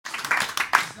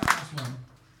last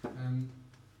one.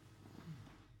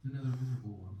 Another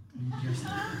visible one. You guessed it.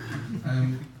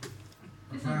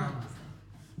 About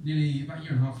a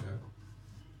year and a half ago,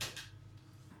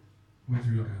 I went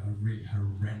through like a really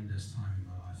horrendous time in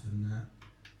my life, and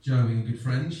Jo, being a good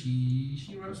friend,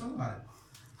 she wrote a song about it.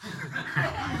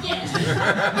 Yes. Use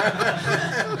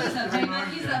that pain,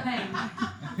 man. Use that pain.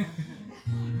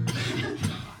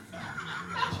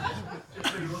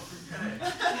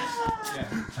 Yeah,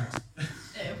 thanks.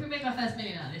 If we make our first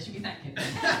million out of this, you'll be thanking.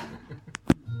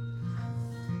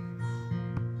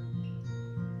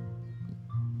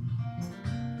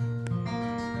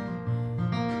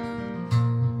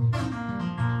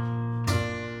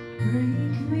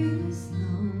 Break me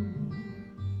slow,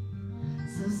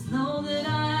 so slow that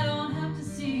I don't have to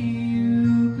see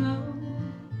you go.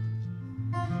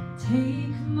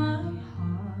 Take my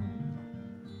heart,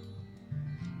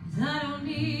 'cause I don't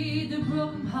need the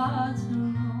broken parts no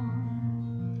more.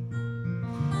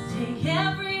 Take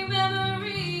every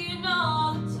memory and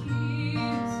all the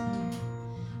tears,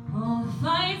 all the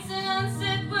fights and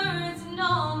unsaid words and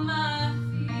all my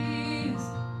fears.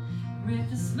 Rip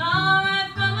the smile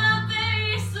right from my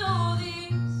face all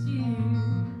these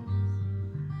years.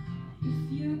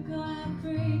 If you're gonna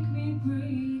break me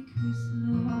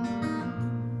slow.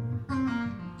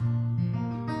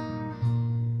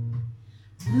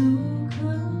 Look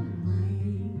away,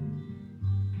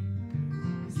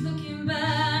 'cause looking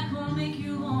back won't make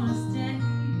you wanna stay.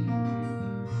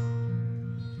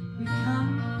 We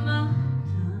come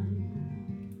undone.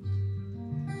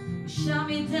 You shot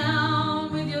me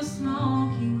down with your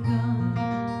smoking gun.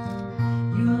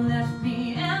 You left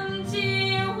me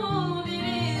empty, wounded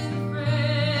in the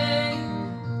fray.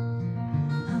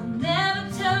 I'll never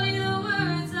tell you the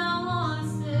words I wanna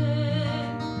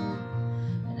say,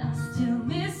 but I still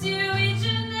miss you each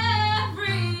and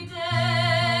every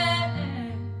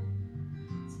day.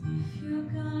 So if you're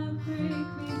gonna break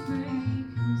me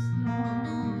slow.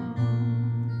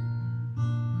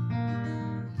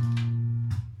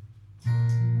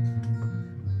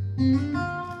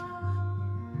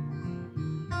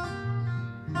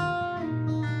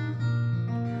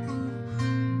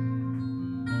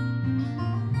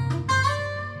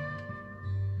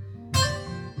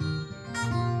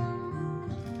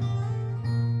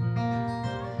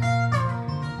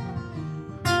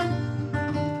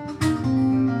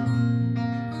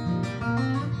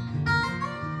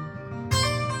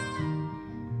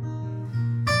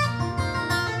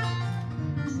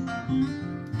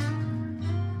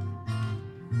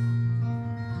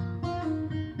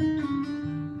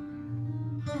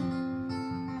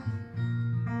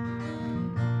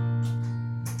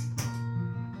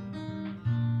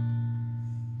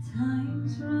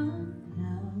 Time's run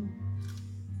out.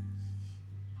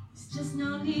 There's just no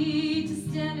need to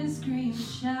stand and scream and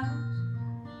shout.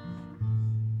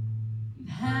 You've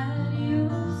had your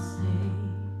say.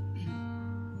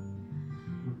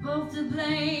 We're both to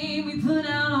blame. We put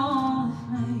out all the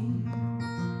flames.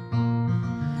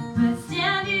 But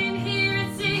standing here,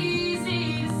 it's easy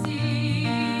to see.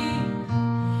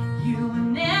 You were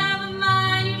never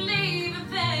mine. You leave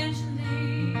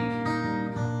eventually.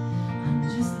 I'm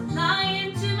just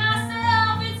lying to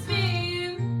myself, it's me you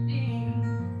need.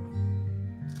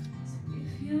 So if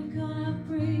you're gonna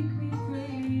break me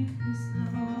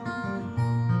slow.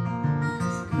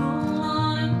 So go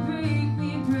on and break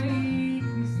me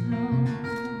slow.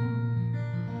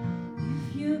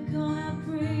 If you're gonna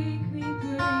break me